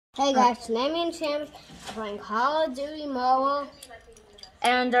Hey guys, today me and Seamus are playing Call of Duty Mobile.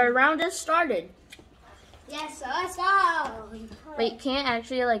 And our round has started. Yes, so let's go! But you can't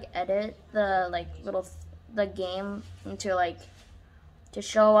actually edit the the game into to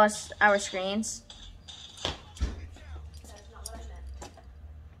show us our screens.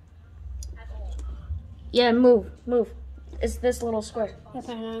 Yeah, move. It's this little square. Yes,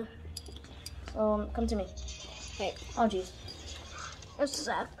 I know. Come to me. Wait. Oh jeez.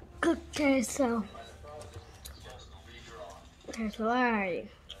 Okay, so where are you?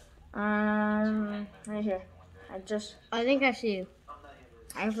 Right here. I think I see you.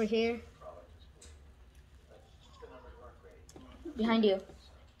 Over here. Behind you.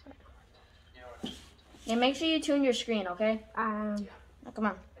 Yeah, make sure you tune your screen, okay? Now, come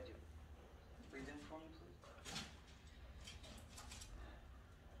on.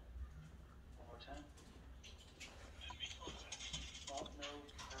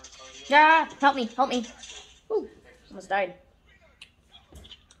 Yeah, help me. Ooh, almost died.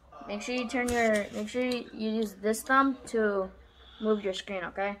 Make sure you use this thumb to move your screen,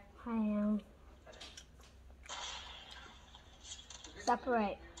 okay? I am.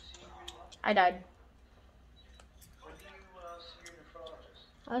 Separate. I died.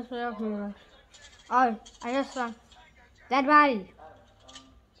 Let's look here. Oh, I just saw dead body.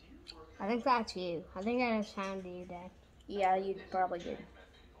 I think that's you. I think I just found you dead. Yeah, you probably did.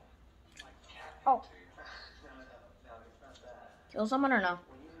 Oh. Kill someone or no?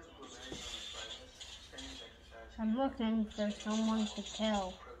 I'm looking for someone to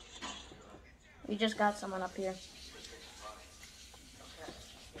kill. We just got someone up here.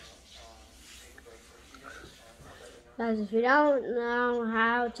 Guys, if you don't know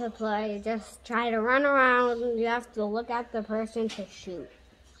how to play, just try to run around. You have to look at the person to shoot.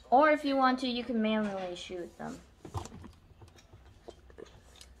 Or if you want to, you can manually shoot them.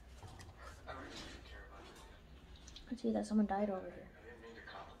 I see that someone died over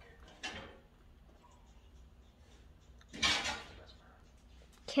here.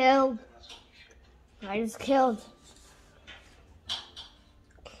 Killed. I just killed.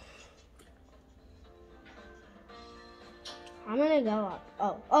 I'm gonna go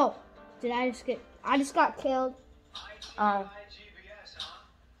up. Oh. I just got killed.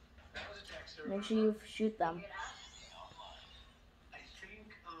 Make sure you shoot them.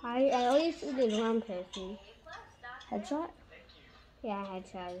 I at least did one person. Headshot? Yeah, I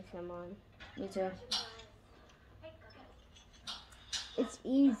headshotted someone. Me too. It's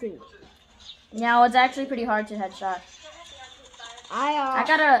easy. No, it's actually pretty hard to headshot. I've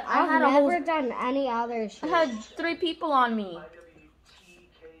never done any other shit. I had 3 people on me.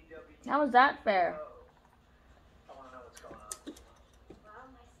 How was that fair?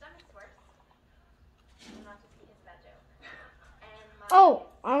 Oh,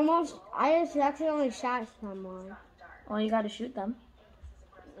 I just accidentally shot someone. Well, you gotta shoot them.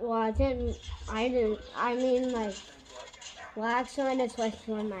 Well, I didn't, well, actually, I just switched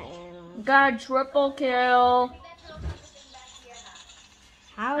one of my animals. Got a triple kill.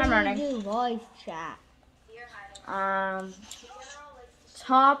 How do you do voice chat?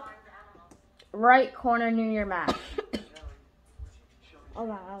 Top right corner near your map. Hold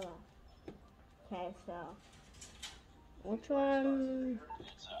on. Okay, so which one?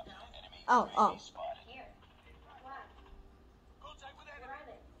 Oh.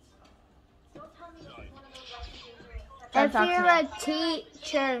 If you're a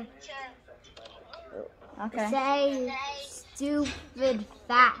teacher, Okay. say stupid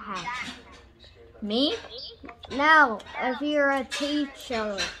fathead. Me? No, if you're a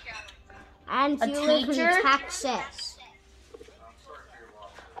teacher and you live in Texas.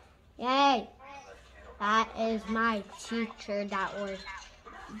 Yay! That is my teacher. It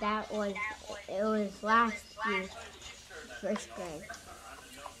was last year, 1st grade.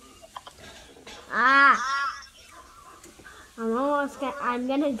 I'm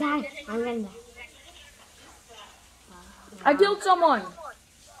gonna die. I killed someone.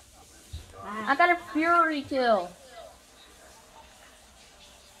 I got a fury kill.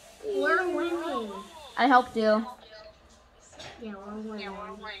 We're winning. I helped you. Yeah, we're winning.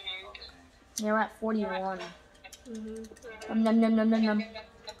 Yeah, we're at 41. Mm-hmm. Num.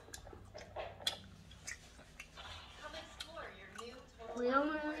 We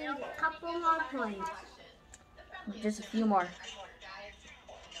only need a couple more points. Just a few more.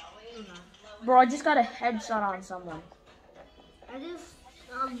 Bro, I just got a headshot on someone. I just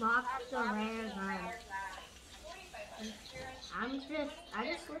unlocked the rare gun. I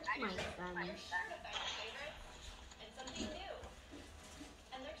just switched my guns.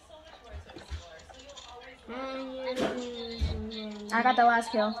 I got the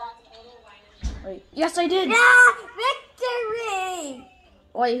last kill. Wait. Yes, I did. Yeah, victory!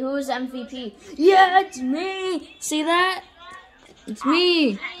 Wait, who's MVP? Yeah, it's me. See that? It's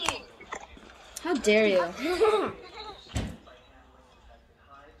me. How dare you?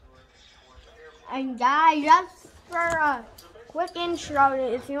 And guys, just for a quick intro,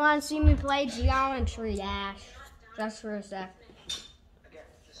 if you want to see me play Geometry Dash, just for a sec.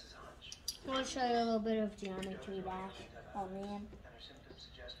 I'll show you a little bit of Geometry Dash. Oh man.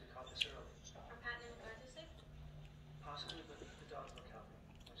 Possibly, but the dogs look healthy,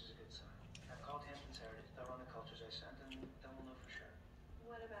 which is a good sign. I've called Hampton Saturday. They'll run the cultures I sent, and then we'll know for sure.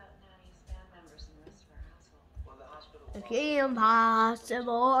 What about Nanny's band members and the rest of our household? Well, the hospital. Okay,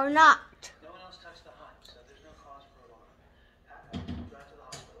 impossible or not. No one else touched the hive, so there's no cause for alarm. Drive to the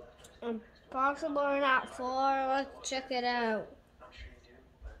hospital after I see Impossible or not, 4. Let's check it out. I'm sure you do,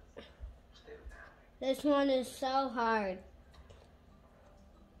 but stay with that. This one is so hard.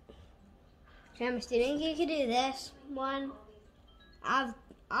 Seamus, do you think you could do this one? I've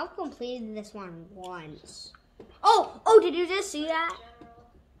completed this one once. Oh, did you just see that?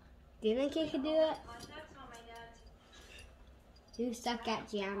 Do you think you could do it? You suck at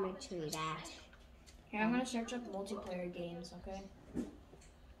Geometry Dash. Here, I'm gonna search up multiplayer games, okay?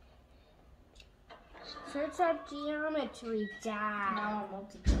 Search up Geometry Dash. No,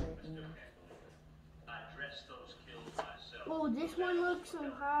 multiplayer games. Oh, this one looks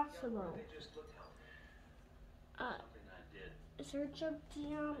impossible. Search up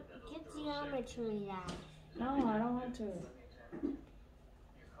Geometry Dash. No, I don't want to.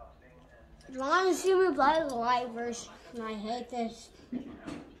 As long as you play the light version, I hate this.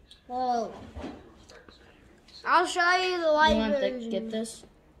 Whoa. I'll show you the light You want to version. get this?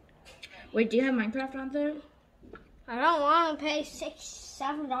 Wait, do you have Minecraft on there? I don't want to pay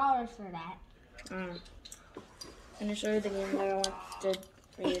 $7 for that. Can I show you the game that I wanted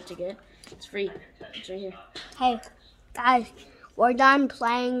for you to get? It's free. It's right here. Hey, guys, we're done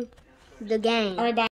playing the game. Alright, bye.